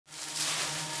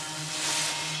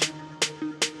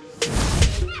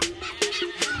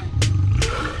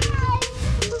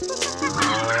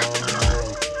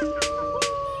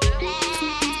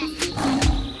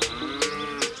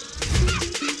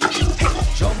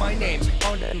my name.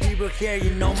 All the people here, you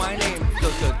know my name. 个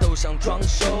个都想装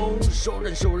熟，手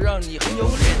人手让你很有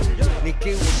脸。你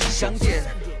给我是香点，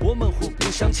我们互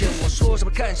不相欠。我说什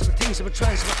么干什么听什么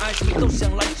穿什么爱什么都想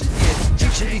来指点。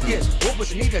矜持一点，我不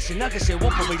是你的谁那个谁，我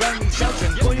不会让你消沉。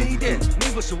滚远一点，你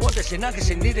不是我的谁那个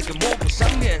谁，你的跟我不上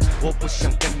脸。我不想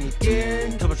跟你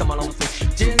颠，特别他妈浪费时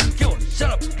间。给我 shut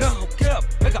up， 然后 get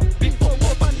up，back up before 我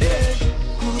翻脸。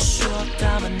胡说，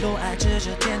他们都爱指指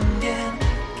点点，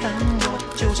看我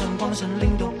就像光森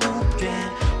林都不远，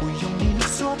不用你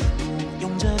说，不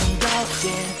用这种表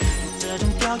演，这种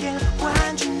表演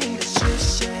换取你的视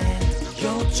线，有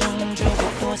种就别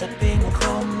躲在屏幕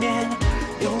后面，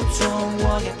有错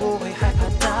我也不会害怕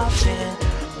道歉，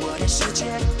我的世界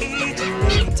已经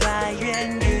离你太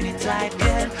远，与你在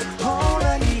变，红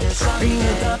了你的双眼，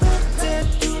再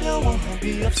度流往后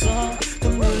必要走，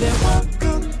等我连我不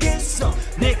接受，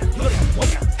那个不能我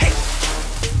讲嘿。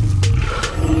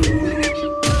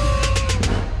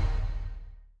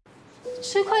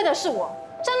吃亏的是我，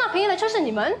占到便宜的却是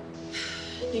你们。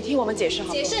你听我们解释好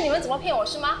吗？解释你们怎么骗我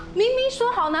是吗？明明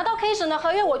说好拿到 K 省的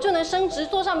合约，我就能升职，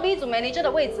坐上 B 组 manager 的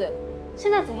位置。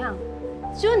现在怎样？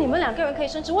只有你们2个人可以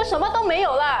升职，我什么都没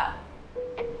有了。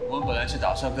我们本来是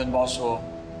打算跟 boss 说，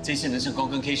这次能成功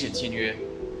跟 K 省签约，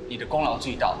你的功劳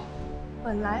最大。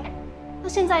本来，那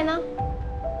现在呢？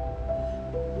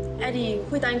艾迪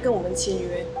会答应跟我们签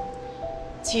约，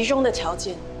其中的条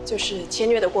件就是签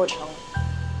约的过程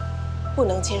不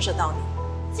能牵涉到你。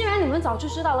既然你们早就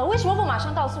知道了，为什么不马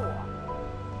上告诉我？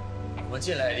我们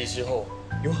见了艾迪之后，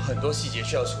有很多细节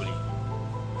需要处理。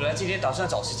本来今天打算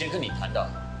找时间跟你谈的，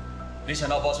没想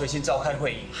到 boss 会先召开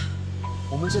会议。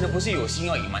我们真的不是有心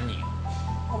要隐瞒你，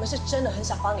我们是真的很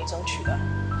想帮你争取的，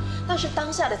但是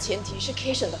当下的前提是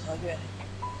K 省的合约。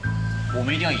我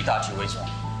们一定要以大局为重，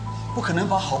不可能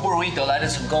把好不容易得来的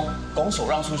成功拱手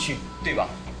让出去，对吧？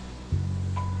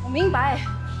我明白，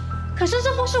可是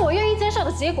这不是我愿意接受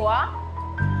的结果啊！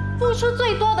付出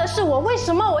最多的是我，为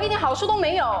什么我一点好处都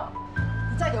没有？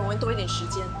你再给我们多一点时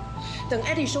间，等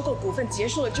艾迪收购股份结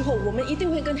束了之后，我们一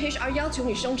定会跟 HR 要求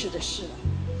你升职的事了。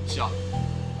是啊，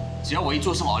只要我一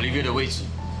坐上 Olivia 的位置，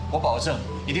我保证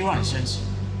一定让你升职。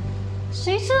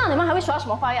谁知道你们还会耍什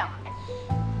么花样？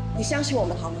你相信我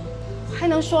们好吗？我还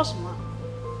能说什么？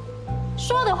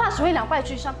说的话只会两败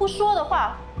俱伤，不说的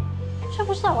话，却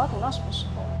不知道我要等到什么时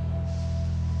候。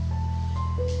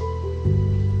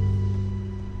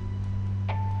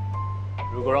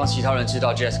如果让其他人知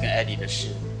道 Jess 跟 Eddie 的事，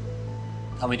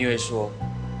他们一定会说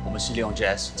我们是利用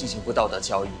Jess 进行不道德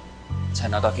交易，才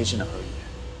拿到 K 省的合约。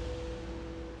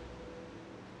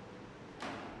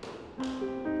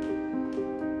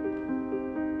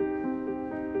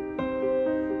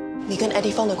你跟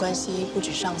Eddie 峰的关系不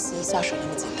止上司下属那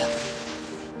么简单。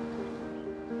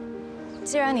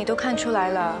既然你都看出来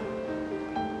了，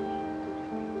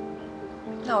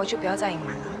那我就不要再隐瞒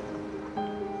了。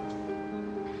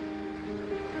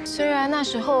虽然那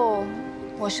时候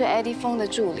我是 Eddie 峰的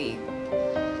助理，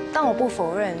但我不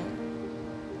否认，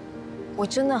我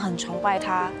真的很崇拜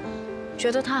他，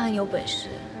觉得他很有本事。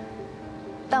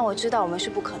但我知道我们是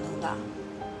不可能的。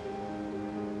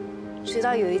直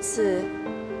到有一次，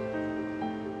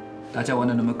大家玩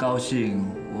得那么高兴，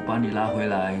我把你拉回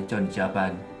来，叫你加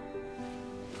班，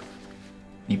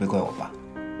你不会怪我吧？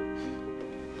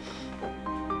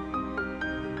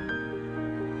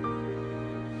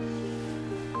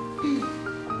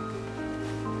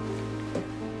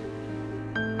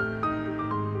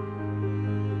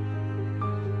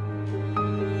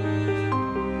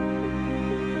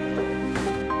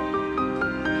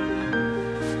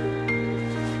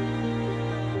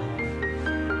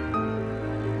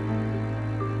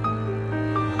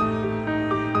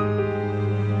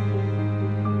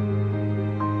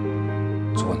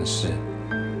的事，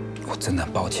我真的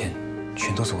很抱歉，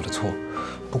全都是我的错。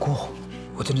不过，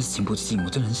我真的是情不自禁，我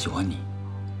真的很喜欢你，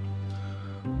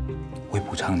我会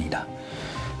补偿你的，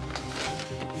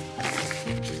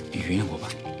你原谅我吧。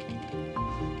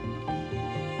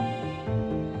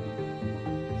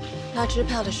那支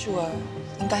票的数额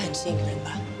应该很吸引人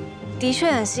吧？的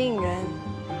确很吸引人，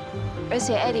而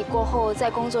且艾迪过后在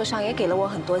工作上也给了我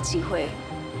很多机会。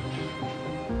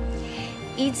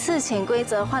一次潜规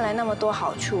则换来那么多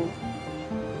好处，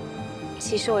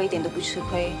其实我一点都不吃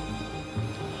亏，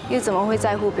又怎么会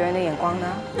在乎别人的眼光呢？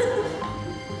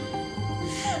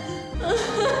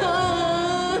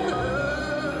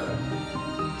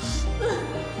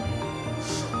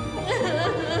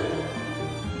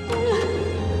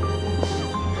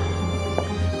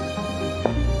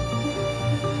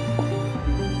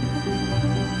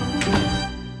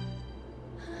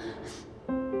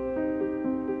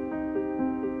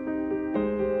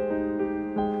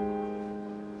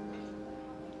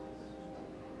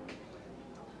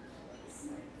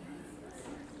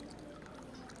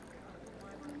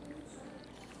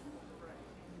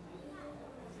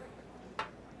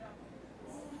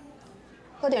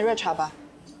喝点热茶吧。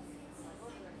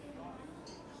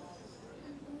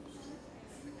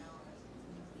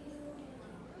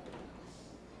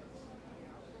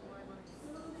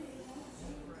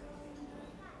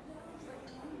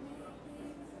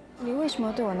你为什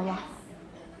么对我那么好？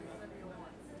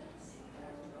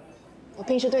我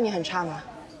平时对你很差吗？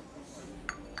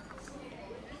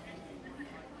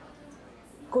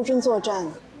孤军作战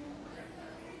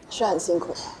是很辛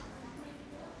苦的，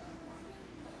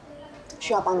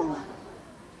需要帮忙吗？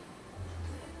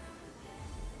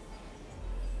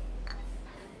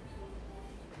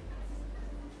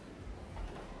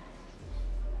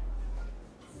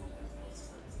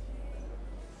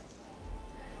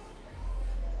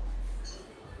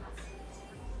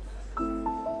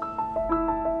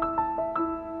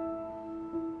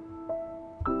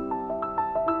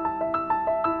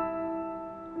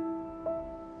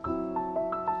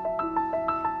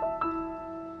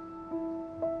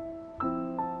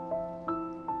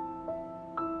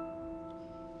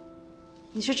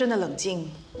你是真的冷静，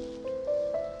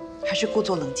还是故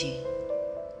作冷静？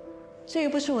这又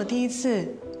不是我第一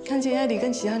次看见艾迪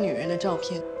跟其他女人的照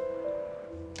片。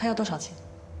他要多少钱？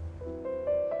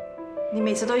你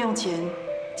每次都用钱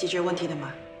解决问题的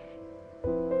吗？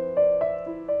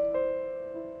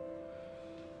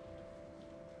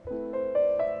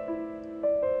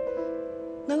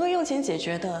能够用钱解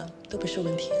决的都不是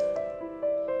问题了。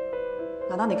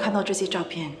难道你看到这些照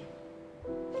片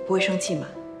不会生气吗？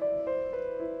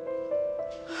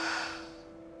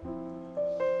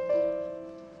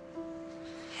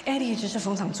艾迪只是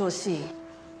逢场作戏，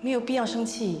没有必要生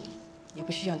气，也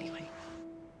不需要理会。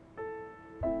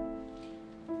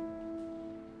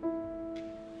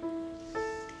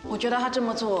我觉得他这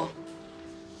么做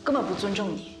根本不尊重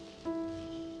你。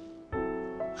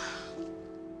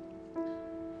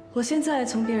我现在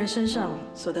从别人身上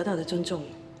所得到的尊重，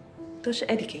都是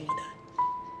艾迪给我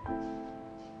的。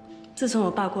自从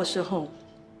我爸过世后，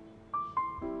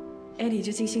艾迪就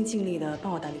尽心尽力的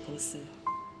帮我打理公司。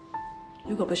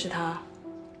如果不是他，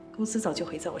公司早就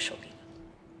毁在我手里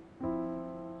了。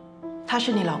他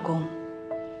是你老公，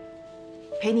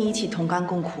陪你一起同甘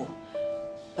共苦，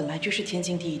本来就是天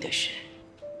经地义的事。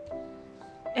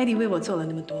艾迪为我做了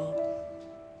那么多，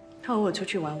他偶尔出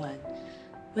去玩玩，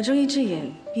我睁一只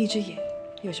眼闭一只眼，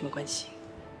又有什么关系？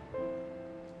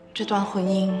这段婚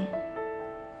姻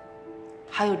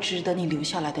还有值得你留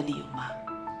下来的理由吗？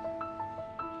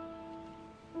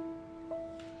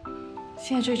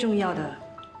现在最重要的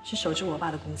是守住我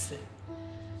爸的公司。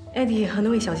艾迪和那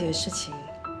位小姐的事情，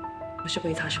我是不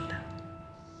会插手的。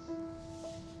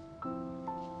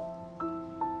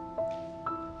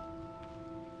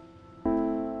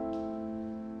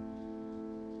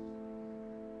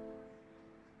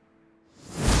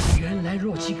原来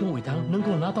若琪跟伟棠能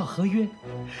够拿到合约，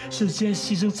是Jie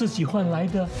牺牲自己换来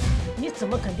的。你怎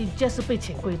么肯定Jie是被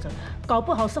潜规则？搞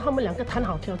不好是他们两个谈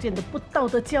好条件的不道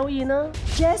德交易呢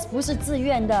？Jie不是自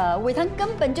愿的，伟棠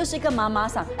根本就是一个妈妈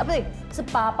桑啊，不对，是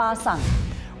爸爸桑。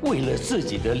为了自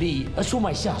己的利益而出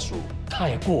卖下属，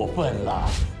太过分了。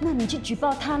那你去举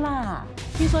报他啦！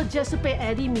听说Jie是被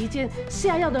Eddie迷奸，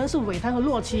下药的人是伟棠和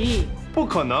若琪。不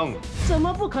可能！怎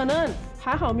么不可能？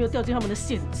还好没有掉进他们的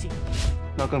陷阱。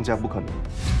那更加不可能。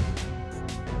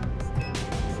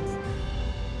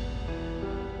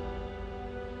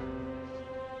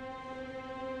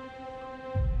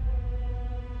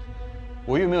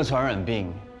我又没有传染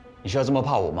病，你需要这么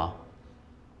怕我吗？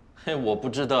嘿，我不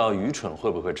知道愚蠢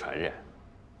会不会传染。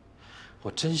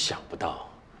我真想不到，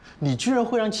你居然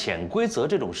会让潜规则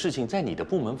这种事情在你的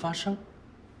部门发生。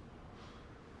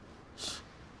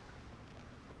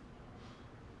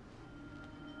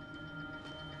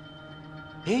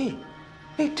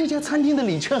哎，这家餐厅的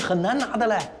礼券很难拿的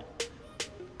嘞。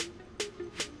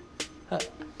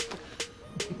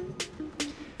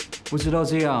不知道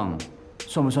这样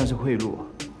算不算是贿赂啊？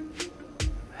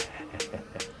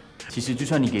其实，就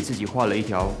算你给自己画了一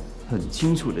条很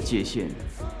清楚的界限，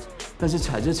但是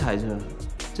踩着踩着，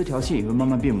这条线也会慢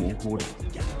慢变模糊的。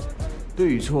对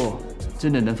与错，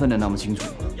真的能分得那么清楚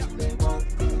吗？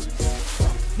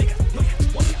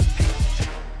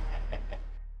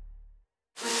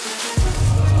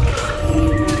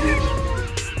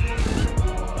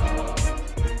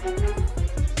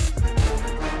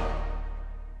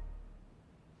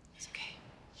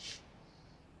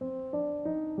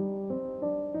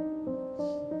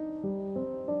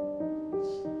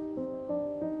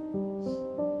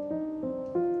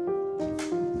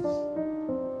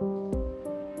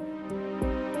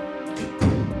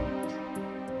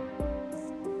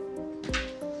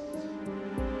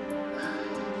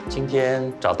今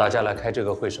天找大家来开这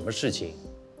个会，什么事情？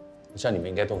我想你们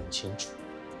应该都很清楚。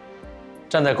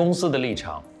站在公司的立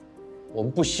场，我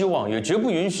们不希望，也绝不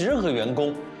允许任何员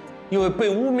工因为被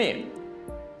污蔑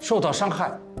受到伤害。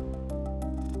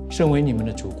身为你们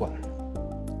的主管，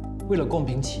为了公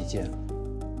平起见，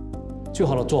最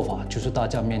好的做法就是大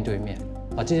家面对面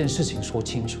把这件事情说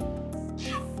清楚。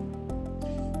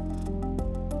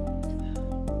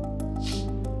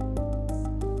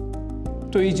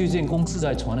对于最近公司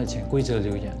在传的潜规则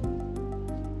留言，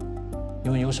你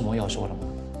们有什么要说的吗？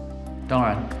当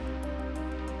然，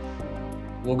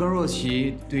我跟若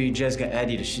琪对于 Jess 跟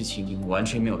Eddie 的事情完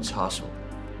全没有插手，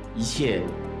一切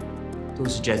都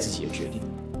是 Jess 自己的决定。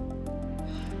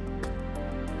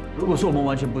如果说我们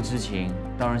完全不知情，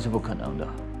当然是不可能的。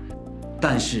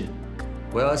但是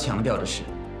我要强调的是，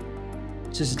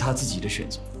这是他自己的选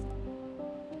择。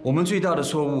我们最大的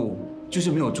错误就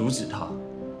是没有阻止他，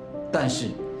但是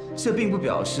这并不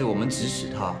表示我们指使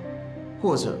他，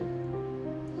或者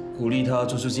鼓励他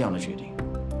做出这样的决定。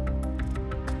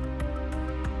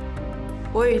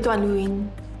我有一段录音，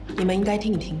你们应该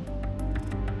听一听。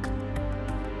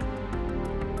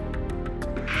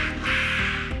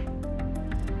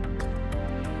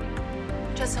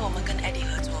这次我们跟 Eddie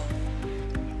合作，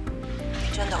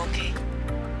你真的 OK？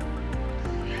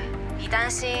 你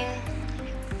担心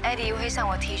Eddie 会向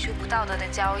我提出不道德的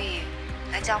交易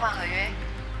来交换合约？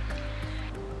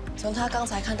从他刚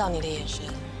才看到你的眼神，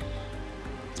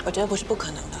我觉得不是不可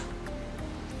能的。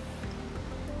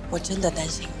我真的担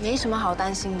心。没什么好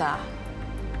担心的。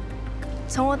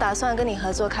从我打算跟你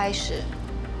合作开始，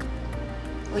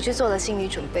我就做了心理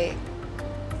准备。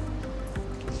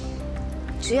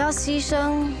只要牺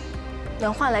牲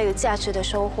能换来有价值的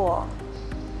收获，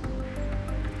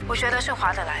我觉得是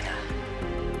划得来的。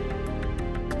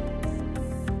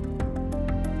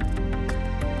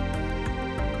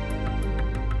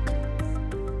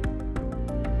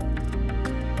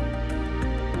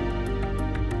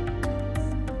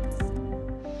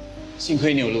幸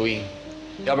亏你有录音，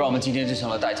要不然我们今天就成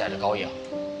了待宰的羔羊。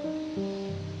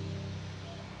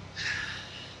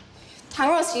唐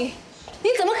若琪，你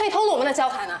怎么可以透露我们的交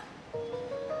谈呢？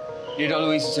那段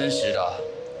录音是真实的，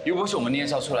又不是我们捏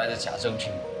造出来的假证据。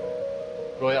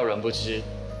若要人不知，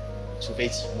除非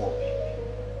己莫为。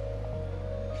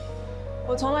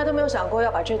我从来都没有想过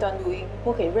要把这段录音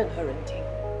播给任何人听，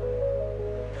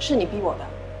是你逼我的。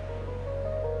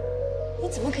你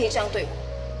怎么可以这样对我？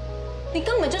你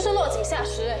根本就是落井下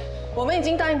石！我们已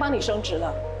经答应帮你升职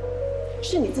了，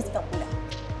是你自己等不了。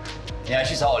你还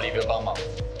去找Olivia帮忙，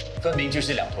分明就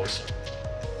是两头蛇。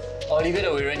Olivia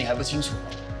的为人你还不清楚吗？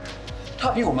他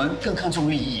比我们更看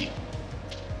重利益。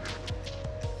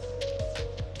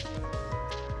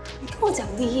你跟我讲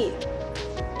利益，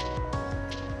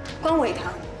关伟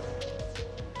棠，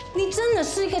你真的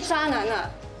是一个渣男啊！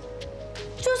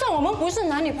就算我们不是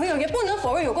男女朋友，也不能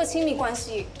否认有过亲密关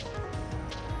系。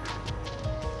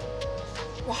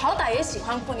我好歹也喜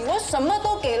欢过你，我什么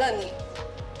都给了你，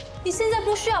你现在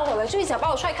不需要我了，就一脚把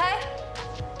我踹开？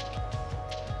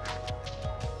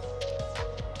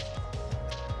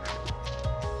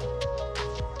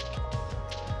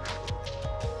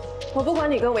我不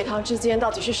管你跟伟棠之间到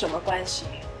底是什么关系，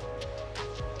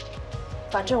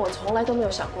反正我从来都没有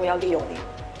想过要利用你。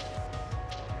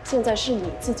现在是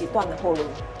你自己断了后路，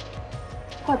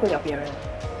怪不了别人。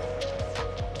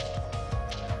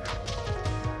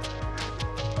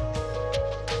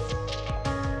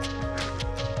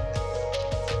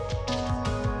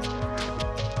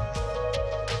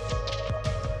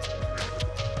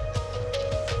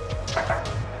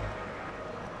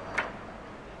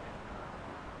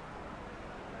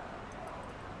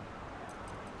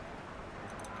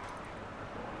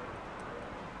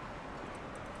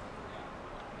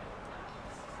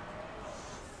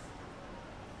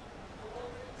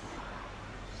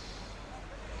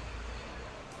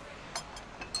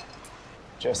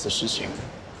Jess 的事情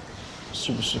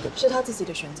是不是是他自己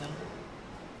的选择？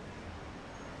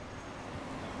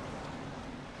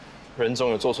人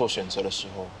总有做错选择的时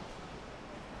候，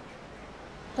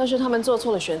但是他们做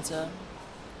错了选择，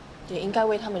也应该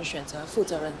为他们选择负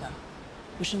责任的，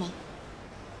不是吗？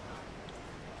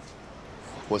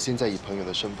我现在以朋友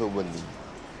的身份问你，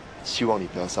希望你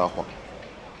不要撒谎。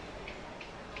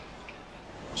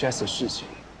Jess 的事情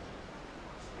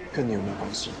跟你有没有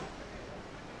关系？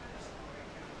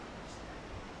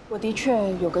我的确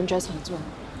有跟 Jess 合作，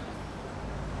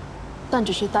但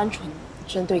只是单纯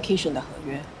针对 Kitchen 的合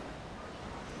约。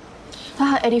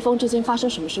他和 Eddie 峰之间发生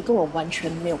什么事，跟我完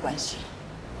全没有关系。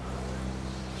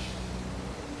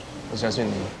我相信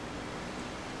你，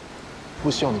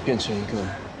不希望你变成一个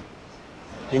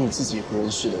连你自己也不认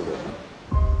识的人。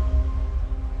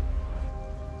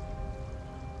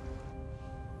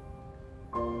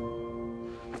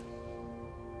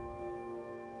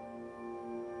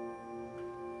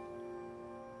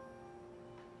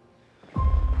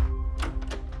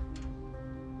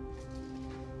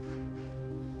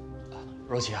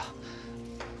若琪啊，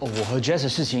我和 Jess 的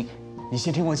事情，你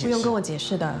先听我解释。不用跟我解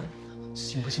释的，事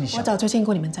情不是你想。我早就见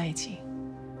过你们在一起。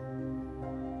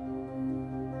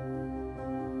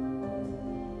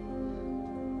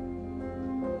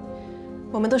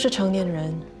我们都是成年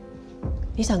人，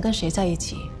你想跟谁在一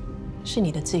起，是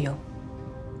你的自由。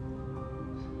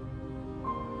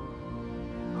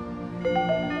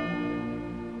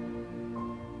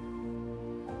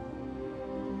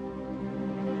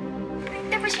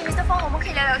对不起 ，Mr. 风，我们可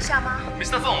以聊一下吗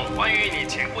 ？Mr. 凤，关于你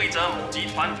潜规则某集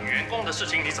团女员工的事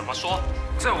情，你怎么说？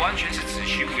这完全是子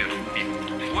虚乌有的诡辩，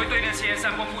我会对那些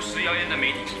散播不实谣言的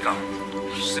媒体提告，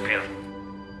失陪了。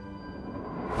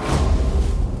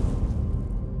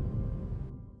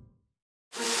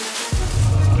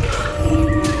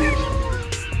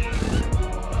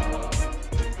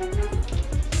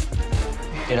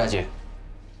叶大姐。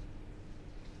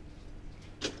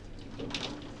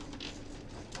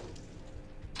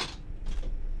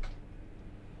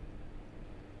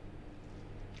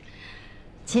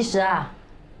 其实啊，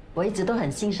我一直都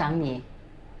很欣赏你。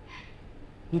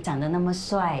你长得那么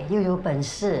帅，又有本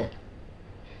事，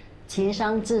情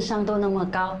商、智商都那么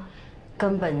高，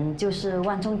根本就是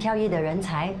万中挑一的人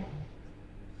才。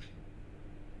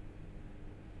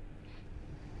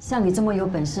像你这么有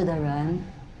本事的人，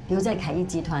留在凯翼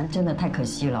集团真的太可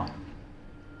惜了。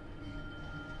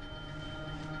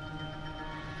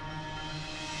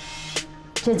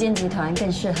这间集团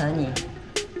更适合你。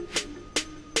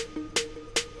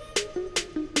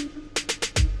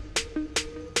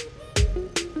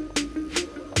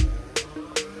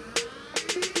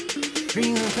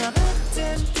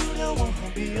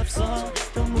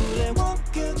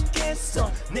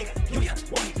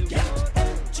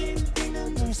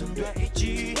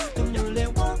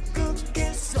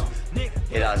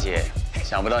 叶大姐，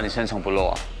想不到你深藏不露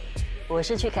啊！我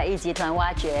是去凯翼集团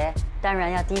挖掘，当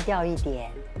然要低调一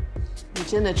点。你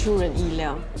真的出人意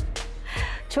料。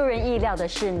出人意料的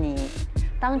是你，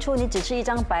当初你只是一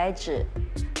张白纸，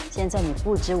现在你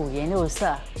不止五颜六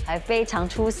色，还非常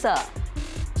出色。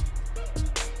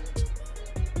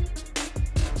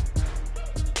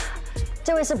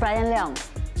 这位是 Brian Leong，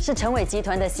 是成伟集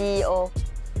团的 CEO。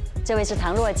这位是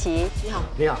唐若琪，你好。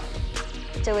你好。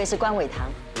这位是关伟棠，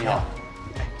你好。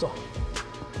坐。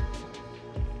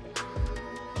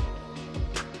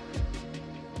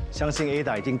相信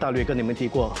Ada 已经大略跟你们提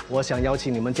过，我想邀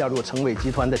请你们加入成伟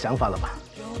集团的想法了吧？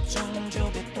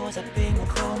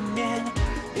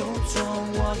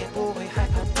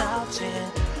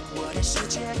我的世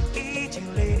界已经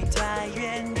离你太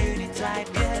远，与你在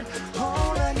变，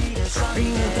红了你的双眼。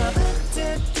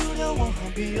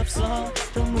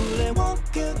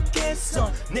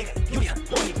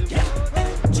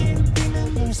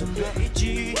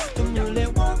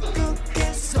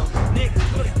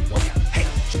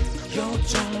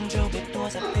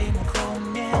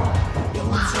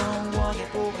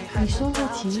你说若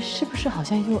琪是不是好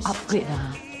像又 upgrade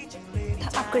啊？他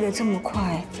upgrade 得这么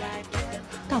快，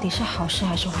到底是好事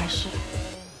还是坏事？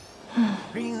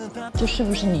这是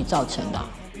不是你造成的？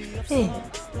哎，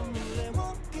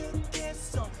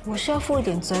我是要负一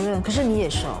点责任，可是你也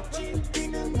熟。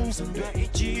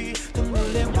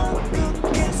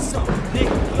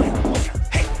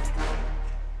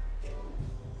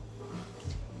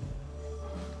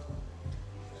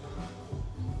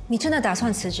你真的打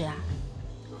算辞职啊？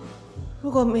如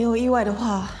果没有意外的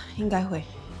话，应该会。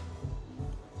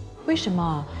为什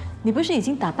么？你不是已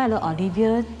经打败了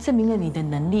Olivia， 证明了你的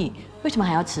能力，为什么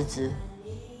还要辞职？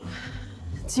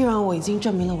既然我已经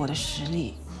证明了我的实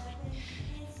力，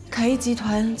凯翼集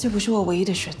团就不是我唯一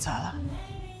的选择了。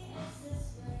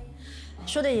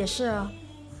说的也是啊，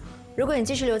如果你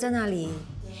继续留在那里，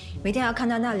每天要看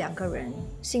到那2个人，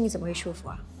心里怎么会舒服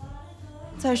啊？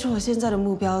再说，我现在的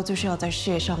目标就是要在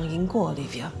事业上赢过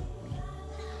Olivia。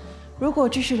如果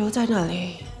继续留在那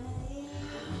里，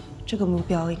这个目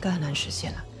标应该很难实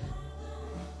现了。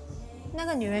那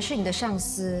个女人是你的上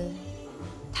司，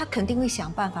她肯定会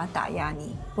想办法打压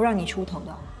你，不让你出头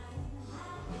的。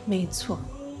没错，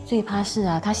最怕是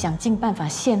啊，她想尽办法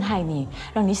陷害你，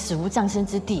让你死无葬身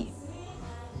之地。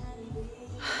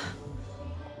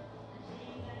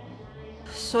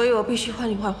所以我必须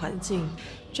换一换环境，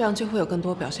这样就会有更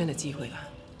多表现的机会了。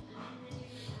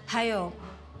还有，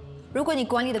如果你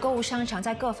管理的购物商场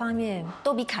在各方面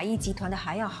都比凯翼集团的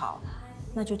还要好，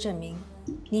那就证明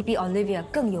你比 Olivia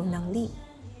更有能力。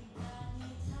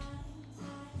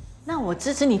那我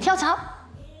支持你跳槽。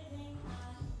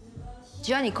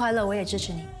只要你快乐，我也支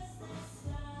持你。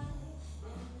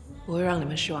不会让你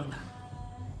们失望的。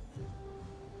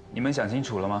你们想清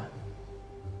楚了吗？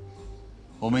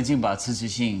我们已经把辞职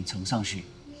信呈上去，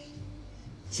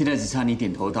现在只差你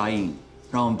点头答应，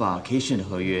让我们把 Cation 的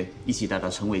合约一起带到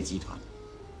成伟集团。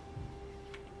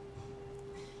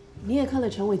你也看了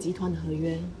成伟集团的合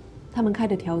约，他们开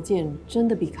的条件真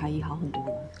的比凯伊好很多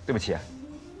了。对不起啊。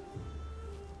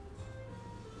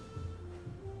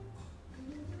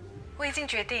我已经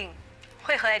决定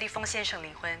会和艾迪峰先生离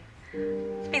婚，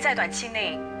并在短期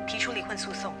内提出离婚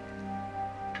诉讼。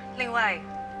另外，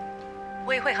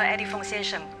我也会和艾迪峰先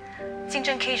生竞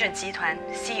争 Cation 集团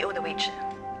CEO 的位置。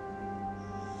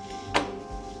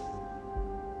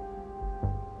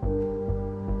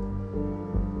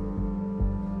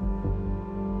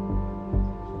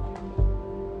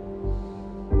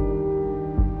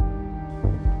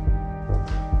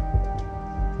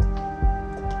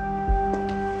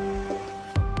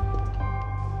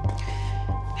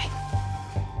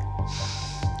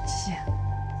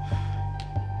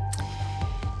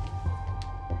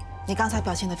你刚才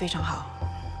表现得非常好。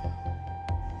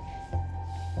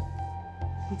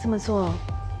你这么做，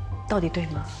到底对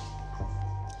吗？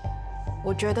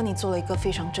我觉得你做了一个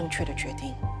非常正确的决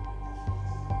定。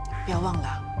不要忘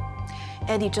了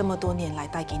 ，Eddie 这么多年来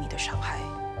带给你的伤害，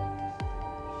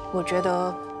我觉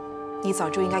得你早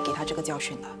就应该给他这个教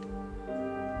训了。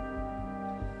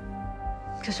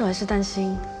可是我还是担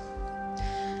心，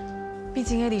毕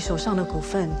竟 Eddie 手上的股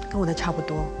份跟我的差不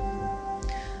多。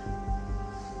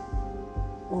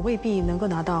我未必能够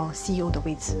拿到 CEO 的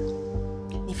位置。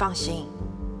你放心，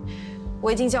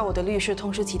我已经叫我的律师通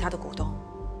知其他的股东，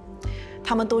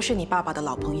他们都是你爸爸的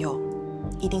老朋友，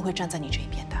一定会站在你这一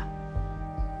边的。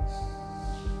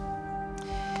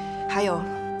还有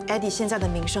 ，Eddie 现在的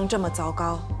名声这么糟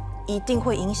糕，一定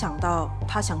会影响到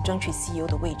他想争取 CEO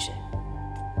的位置，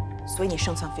所以你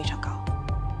胜算非常高。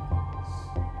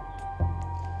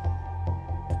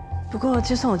不过，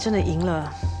就算我真的赢了，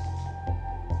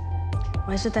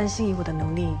我还是担心以我的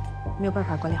能力没有办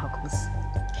法管理好公司。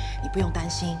你不用担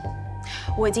心，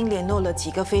我已经联络了几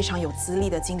个非常有资历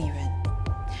的经理人，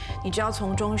你只要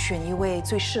从中选一位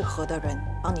最适合的人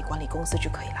帮你管理公司就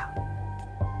可以了。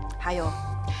还有，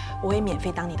我会免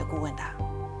费当你的顾问的。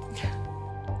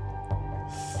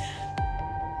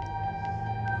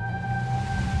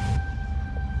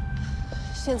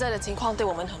现在的情况对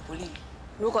我们很不利。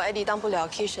如果 Eddie 当不了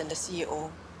Cation 的 CEO，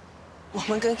 我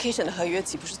们跟 Cation 的合约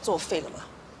岂不是作废了吗？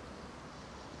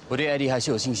我对 Eddie 还是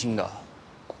有信心的，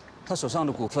他手上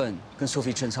的股份跟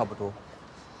Sophie Chen 差不多。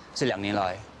这2年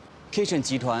来 ，Cation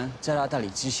集团在他带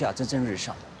领之下蒸蒸日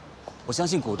上，我相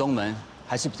信股东们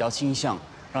还是比较倾向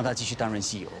让他继续担任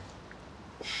CEO。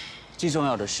最重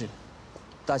要的是，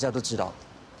大家都知道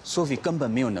 ，Sophie 根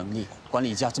本没有能力管理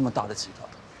一家这么大的集团。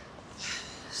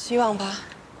希望吧，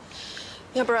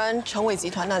要不然成伟集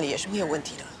团那里也是会有问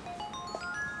题的。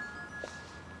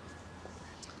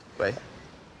喂，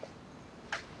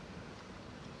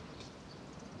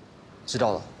知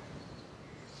道了。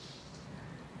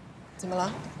怎么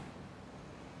了？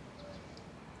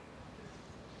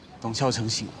董孝成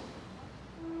醒了。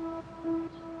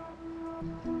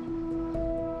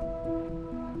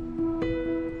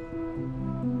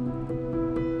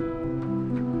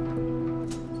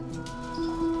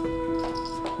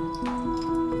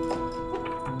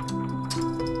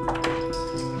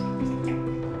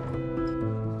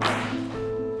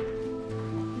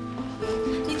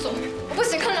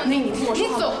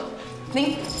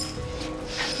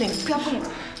你不要碰我！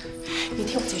你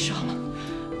听我解释好吗？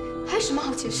还有什么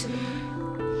好解释的？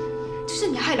就是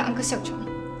你害了安哥小琼。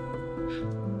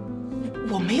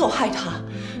我没有害他，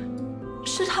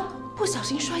是他不小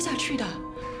心摔下去的。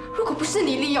如果不是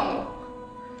你利用我，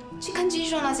去看金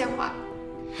说那些话，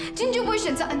金就不会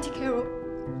选择 Auntie Carol，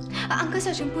 而安哥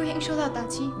小琼不会因受到打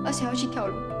击而想要去跳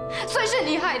楼，所以是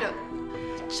你害的。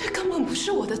这根本不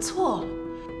是我的错，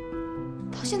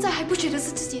到现在还不觉得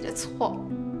是自己的错。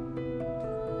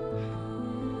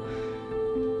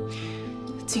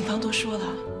警方都说了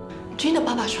 ，Jane 的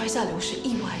爸爸摔下楼是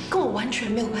意外，跟我完全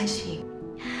没有关系。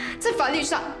在法律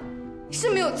上是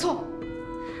没有错，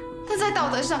但在道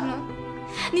德上呢？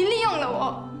你利用了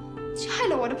我，却害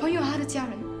了我的朋友和他的家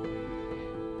人，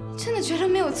你真的觉得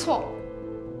没有错？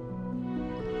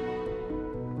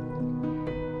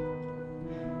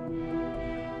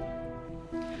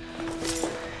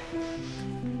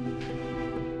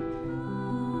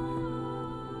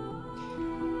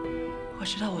我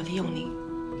知道我利用你。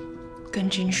跟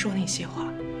君说那些话，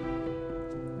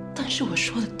但是我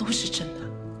说的都是真的。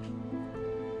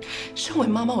身为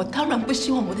妈妈，我当然不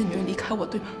希望我的女儿离开我，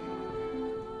对吗？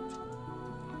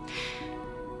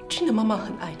君的妈妈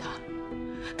很爱她，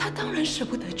她当然舍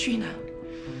不得君啊。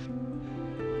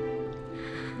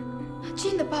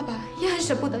君的爸爸也很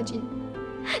舍不得君，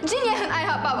 Jie也很爱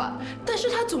他爸爸，但是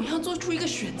他总要做出一个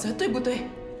选择，对不对？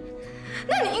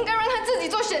那你应该让他自己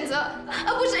做选择，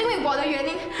而不是因为我的原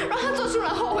因让他做出了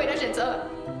后悔的选择。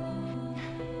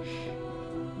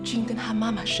Jie跟他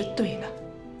妈妈是对的，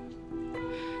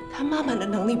他妈妈的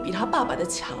能力比他爸爸的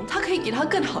强，他可以给他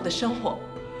更好的生活。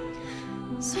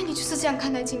所以你就是这样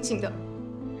看待青青的？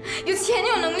有钱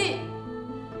有能力，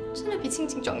真的比青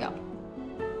青重要？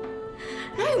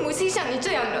哪有母亲像你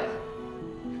这样的，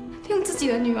利用自己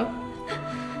的女儿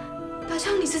达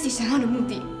成你自己想要的目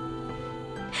的？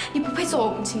你不配做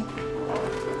我母亲。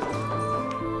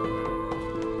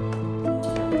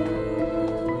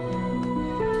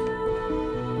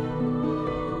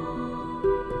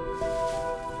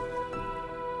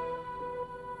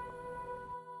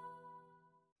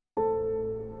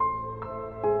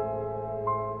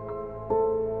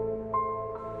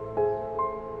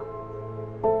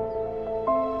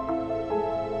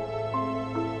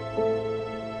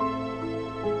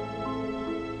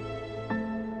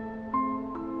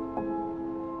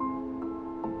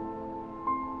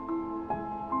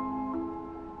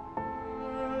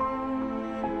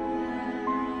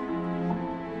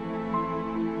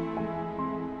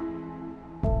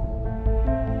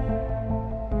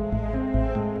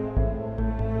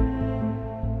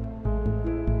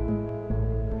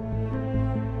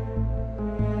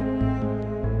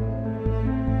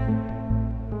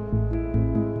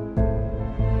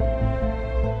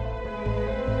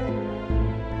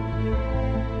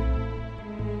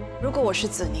如果我是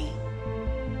子宁，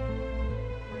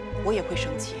我也会生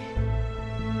气。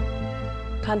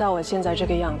看到我现在这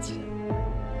个样子，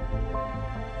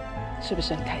是不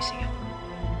是很开心啊？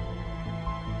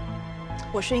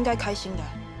我是应该开心的。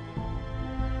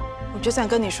我只想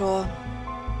跟你说，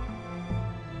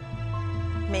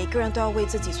每个人都要为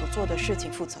自己所做的事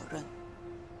情负责任。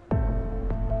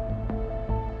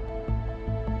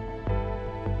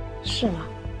是吗？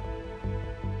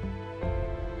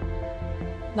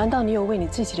难道你有为你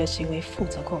自己的行为负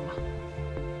责过吗？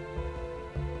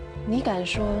你敢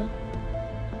说，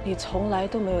你从来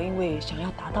都没有因为想要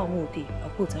达到目的而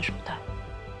不择手段？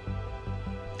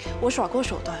我耍过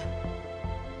手段，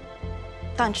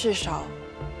但至少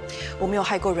我没有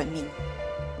害过人命。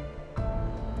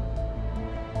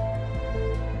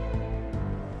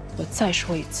我再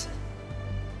说一次，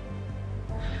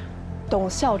董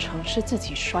孝成是自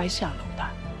己摔下楼的。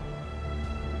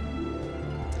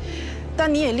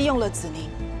但你也利用了子宁，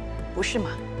不是吗？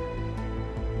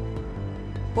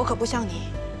我可不像你，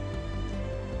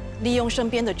利用身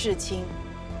边的至亲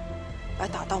来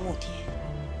达到目的。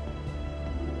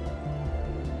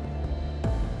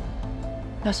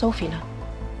那 Sophie 呢？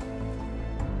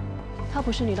她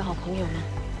不是你的好朋友吗？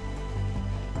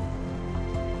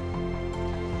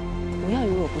不要以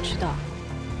为我不知道。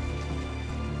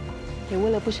你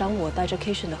为了不想我带着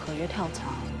Cation 的合约跳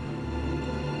槽，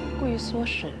故意唆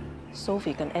使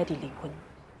Sophie 跟 Eddie 离婚，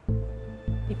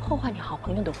你破坏你好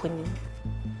朋友的婚姻，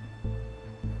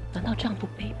难道这样不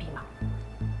卑鄙吗？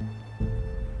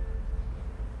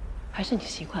还是你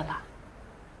习惯了？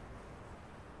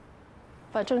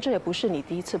反正这也不是你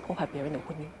第一次破坏别人的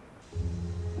婚姻。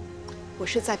我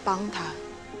是在帮她，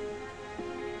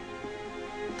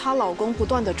她老公不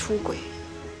断的出轨，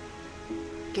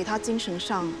给她精神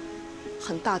上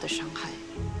很大的伤害。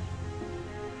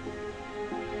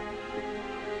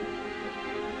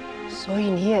所以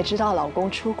你也知道老公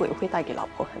出轨会带给老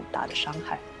婆很大的伤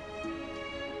害。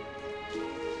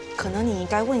可能你应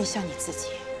该问一下你自己，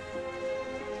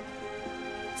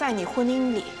在你婚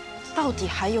姻里到底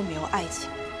还有没有爱情？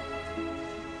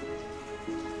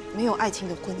没有爱情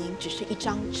的婚姻只是一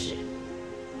张纸，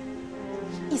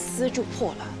一撕就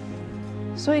破了。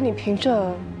所以你凭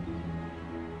着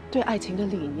对爱情的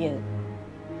理念，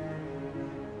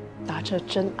打着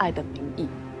真爱的名义，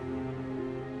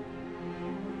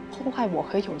破坏我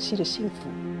和永熙的幸福，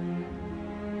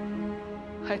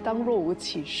还当若无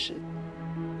其事。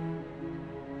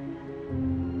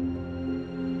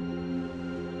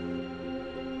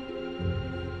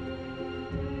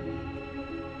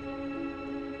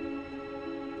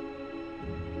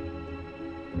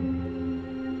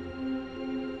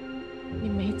你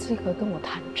没资格跟我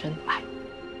谈真爱。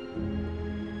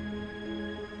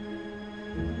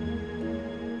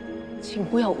请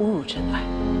不要侮辱真爱，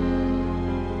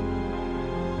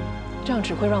这样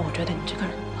只会让我觉得你这个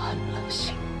人很恶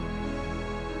心。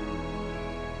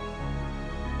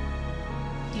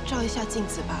你照一下镜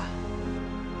子吧，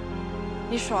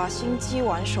你耍心机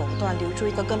玩手段留住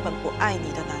一个根本不爱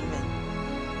你的男人，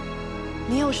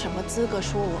你有什么资格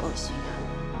说我恶心啊？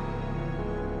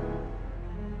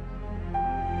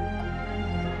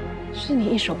是你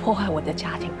一手破坏我的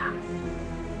家庭啊！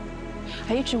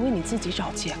还一直为你自己找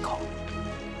借口。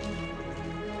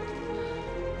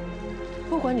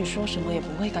不管你说什么，也不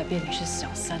会改变你是小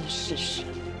三的事实。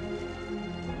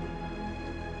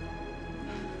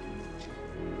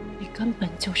你根本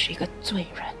就是一个罪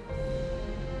人。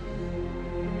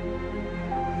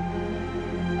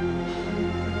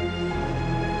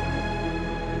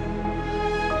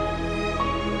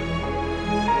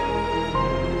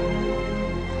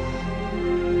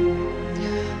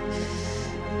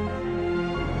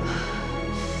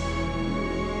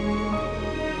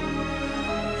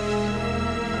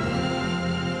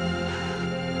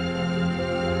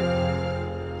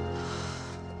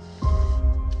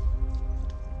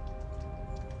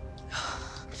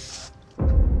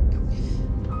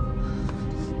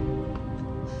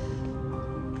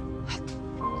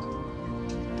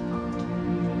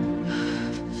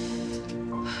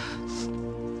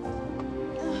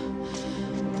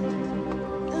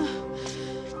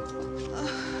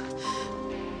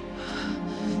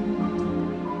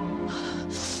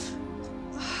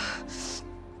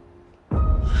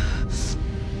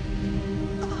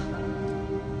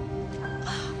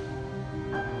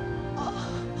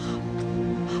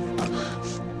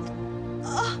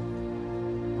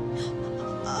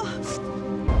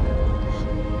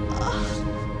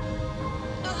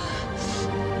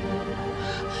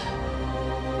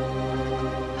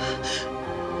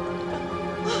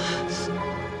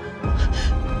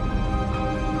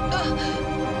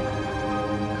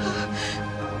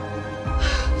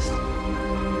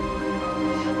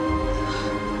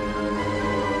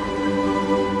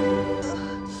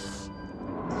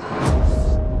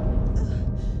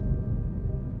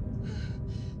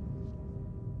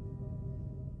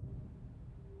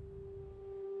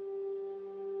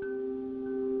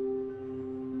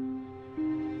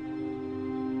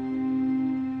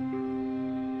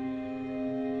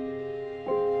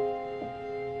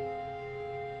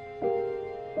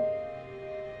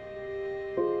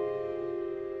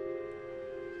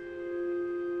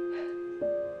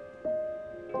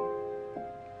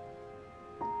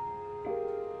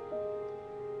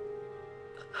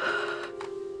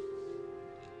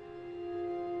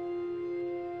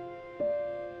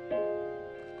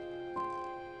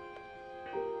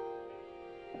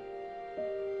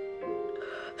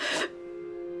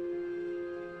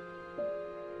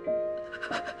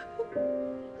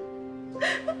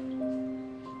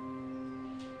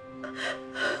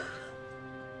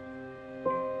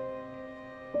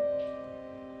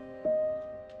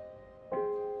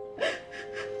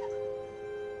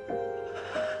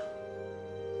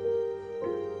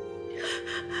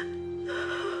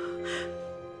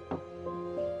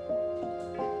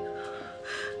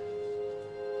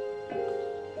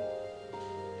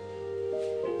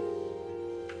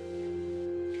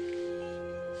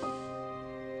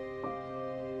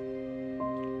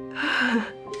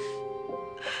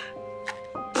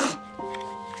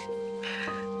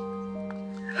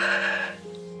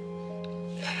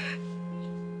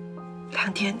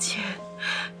 2天前，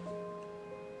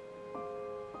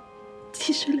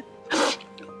其实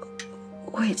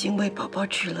我已经为宝宝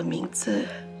取了名字，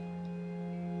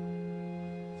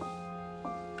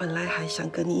本来还想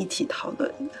跟你一起讨论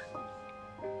的，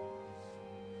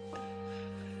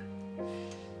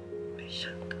没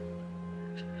想到。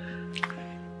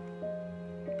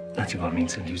那就把名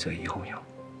字留着以后用。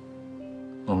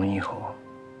我们以后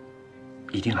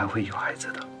一定还会有孩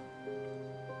子的。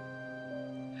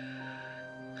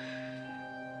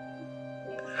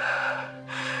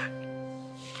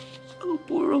 好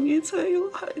不容易才有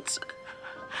孩子，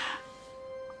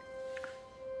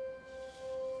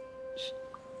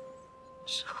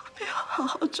是我没有好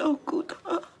好照顾他，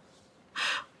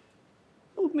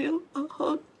我没有好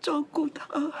好照顾他。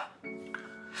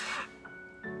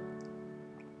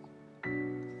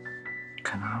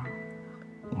可能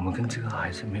我们跟这个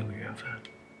孩子没有缘分，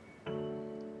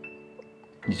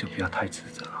你就不要太自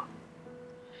责了。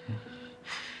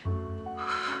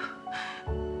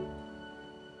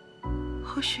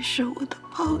 或许是我的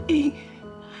报应，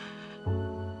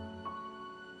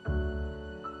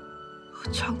我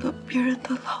抢了别人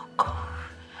的老公。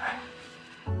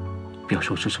不要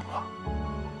说这种话。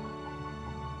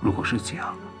如果是这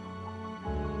样，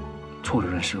错的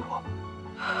人是我，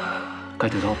该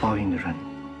得到报应的人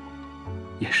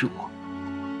也是我，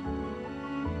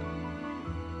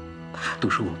都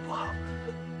是我不好，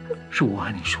是我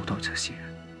害你受到这些。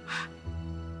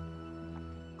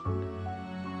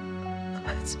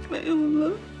 孩子没有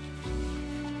了，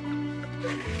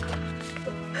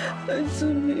孩子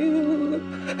没有了。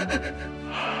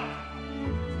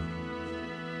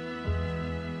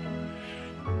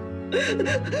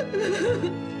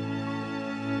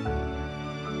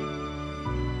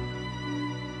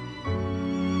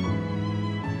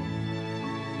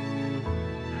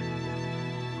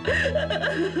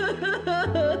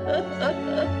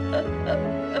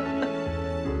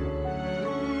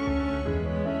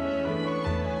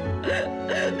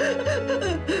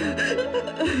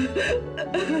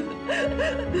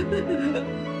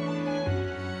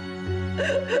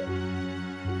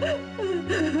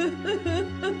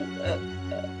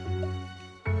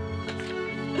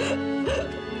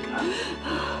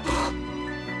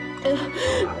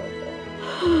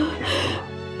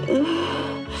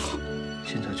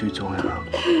现在最重要的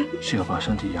是要把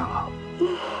身体养好，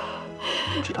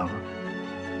知道吗？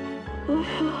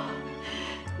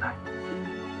来，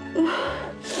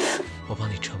我帮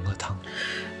你盛了汤。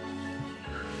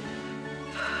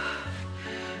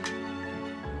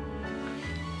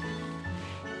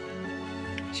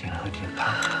先喝点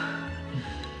汤，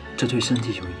这对身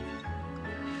体有益。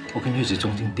我跟月子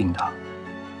中心订的，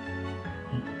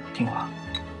听话。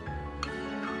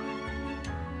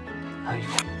还有。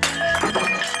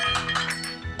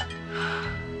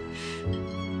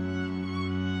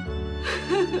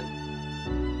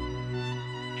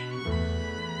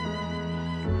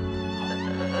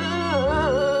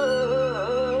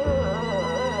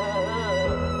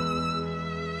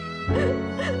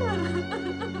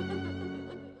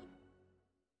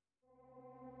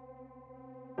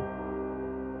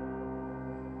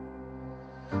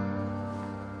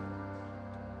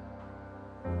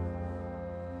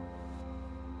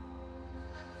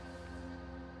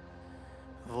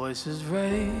 Voices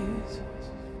raised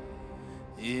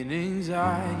in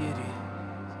anxiety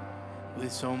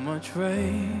with so much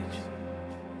rage.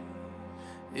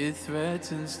 It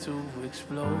threatens to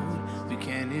explode. We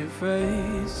can't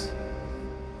erase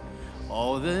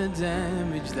all the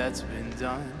damage that's been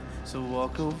done. So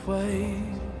walk away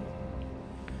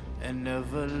and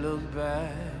never look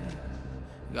back.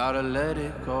 Gotta let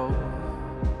it go.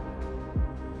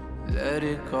 Let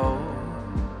it go.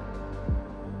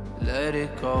 Let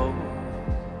it go,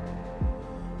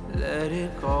 let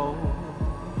it go.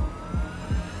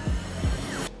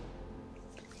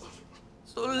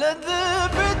 So let the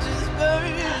bridges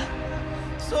burn,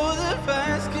 so the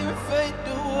past can fade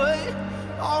away.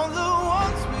 All the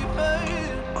ones we've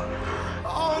heard,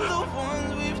 all the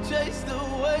ones we've chased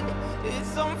away.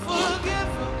 It's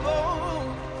unforgivable,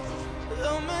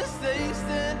 the mistakes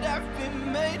that have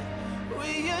been made.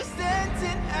 We are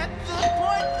standing at the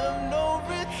point of no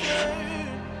return.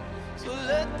 So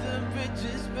let the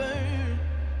bridges burn.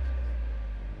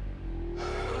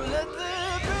 So let the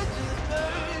bridges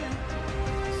burn.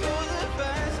 So the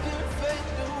past can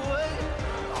fade away.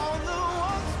 All the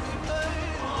ones we've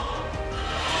heard, all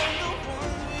the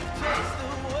ones we've chased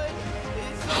away.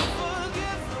 It's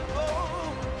unforgivable,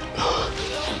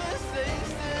 the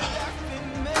mistakes that have been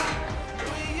made.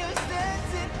 We are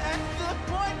standing at the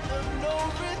point of no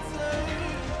return.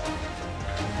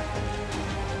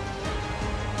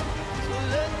 So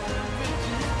let the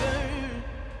bridges burn.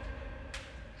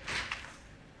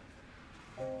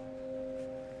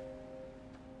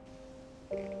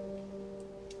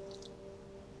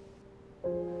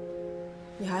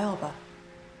 你还好吧？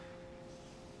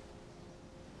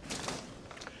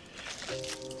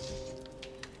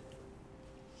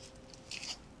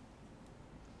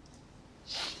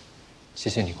谢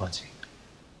谢你关心。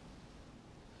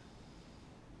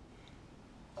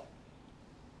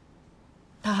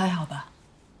他还好吧？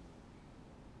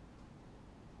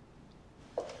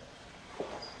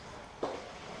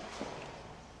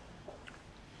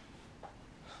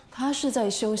他是在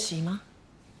休息吗？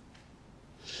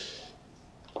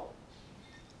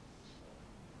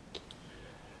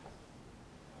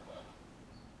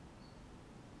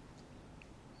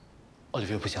奥利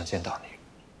维不想见到你，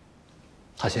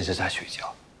他现在在睡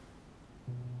觉。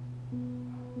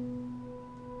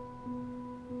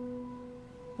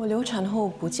我流产后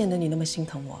不见得你那么心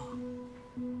疼我。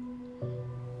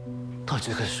到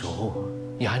这个时候，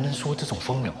你还能说这种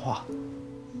风凉话？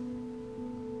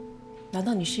难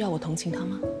道你需要我同情他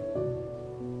吗？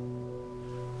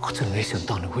我真没想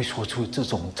到你会说出这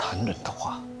种残忍的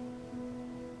话。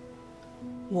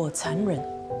我残忍？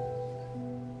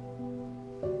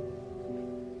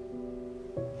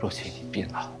若琪，你变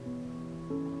了，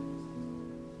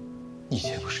以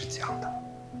前不是这样的。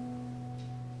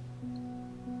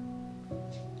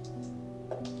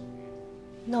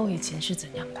那我以前是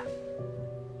怎样的？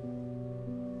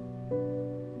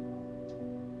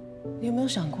你有没有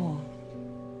想过，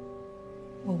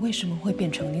我为什么会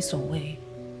变成你所谓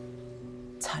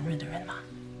残忍的人吗？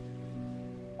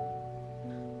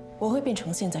我会变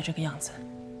成现在这个样子，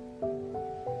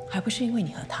还不是因为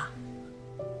你和他。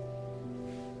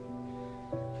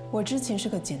我之前是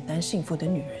个简单幸福的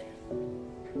女人，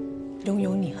拥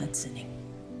有你和子宁，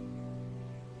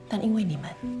但因为你们，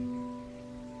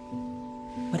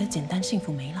我的简单幸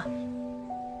福没了，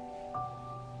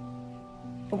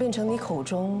我变成你口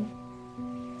中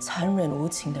残忍无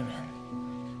情的人，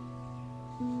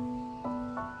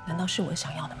难道是我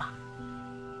想要的吗？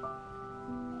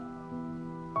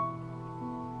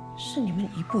是你们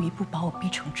一步一步把我逼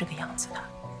成这个样子的。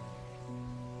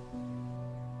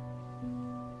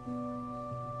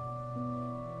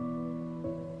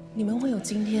你们会有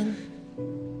今天，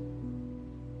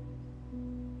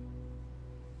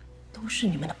都是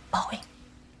你们的报应。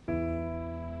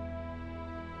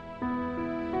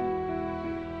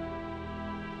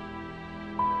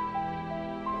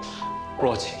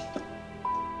若琪，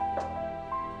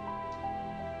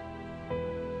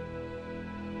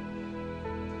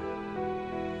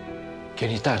给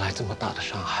你带来这么大的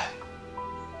伤害，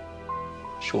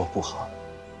是我不好。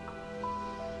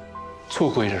出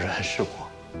轨的人是我，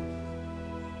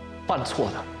犯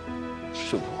错的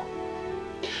是我。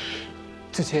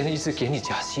之前一直给你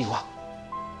假希望，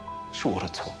是我的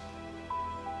错。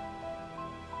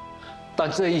但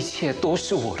这一切都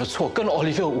是我的错，跟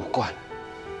Olivia 无关。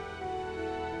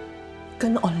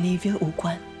跟 Olivia 无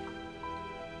关。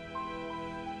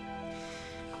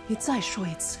你再说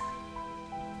一次，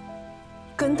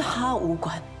跟他无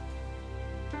关。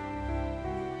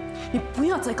你不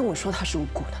要再跟我说他是无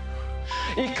辜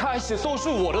的。一开始都是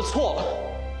我的错，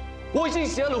我已经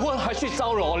结了婚，还去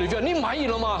招惹 Olivia， 你满意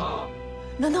了吗？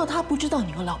难道他不知道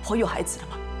你有老婆有孩子了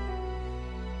吗？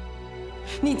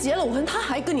你结了婚，他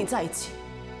还跟你在一起，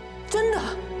真的？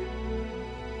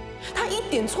他一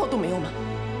点错都没有吗？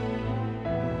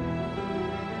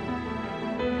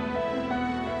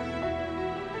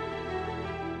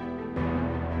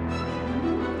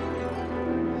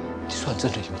就算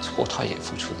真的有错，他也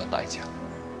付出了代价。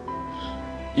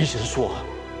医生说，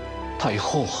她以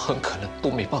后很可能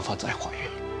都没办法再怀孕。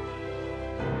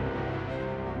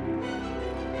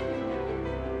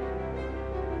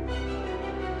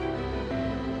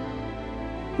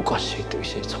不管谁对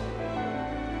谁错，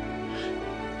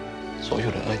所有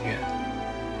的恩怨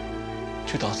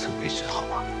就到此为止，好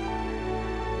吗？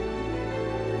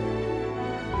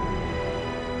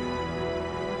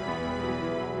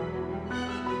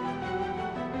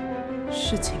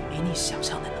事情没你想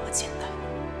象的那么简单。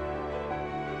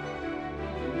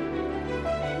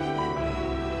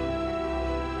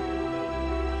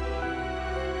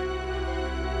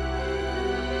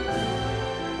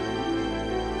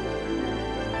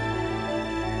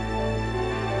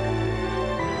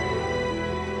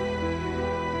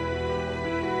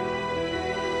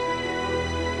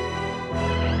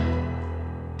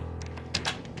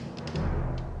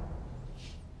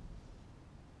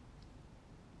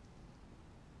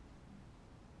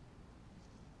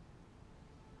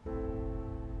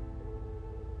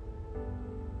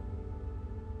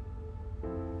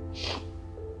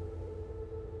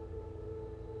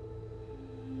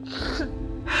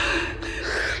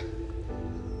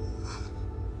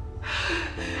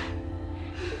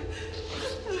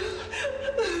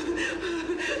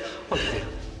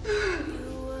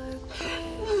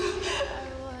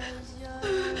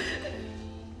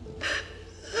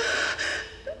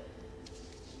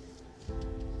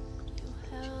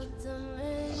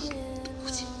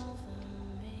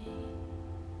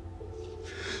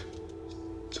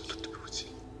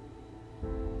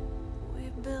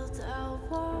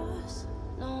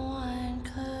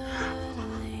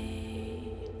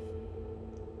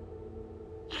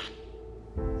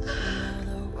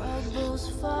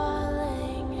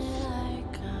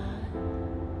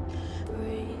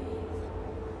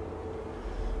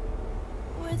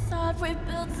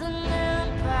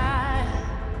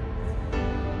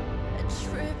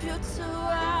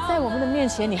在我们的面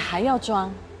前，你还要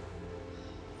装？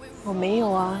我没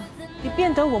有啊，你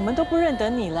变得我们都不认得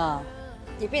你了。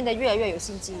你变得越来越有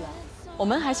心机了。我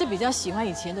们还是比较喜欢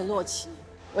以前的若琪。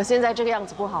我现在这个样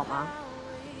子不好吗？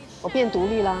我变独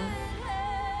立啦，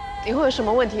以后有什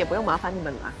么问题也不用麻烦你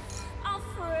们了。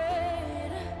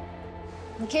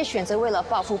你可以选择为了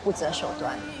报复不择手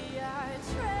段，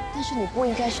但是你不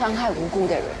应该伤害无辜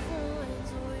的人。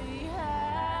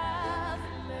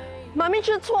妈咪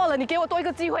知错了，你给我多一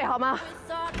个机会好吗？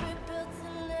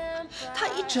他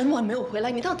一整晚没有回来，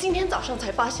你到今天早上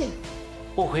才发现。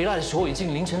我回来的时候已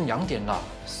经凌晨2点了。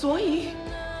所以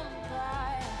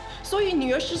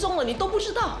女儿失踪了，你都不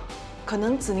知道？可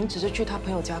能子宁只是去他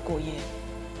朋友家过夜。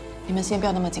你们先不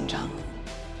要那么紧张，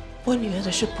我女儿的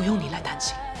事不用你来担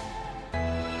心。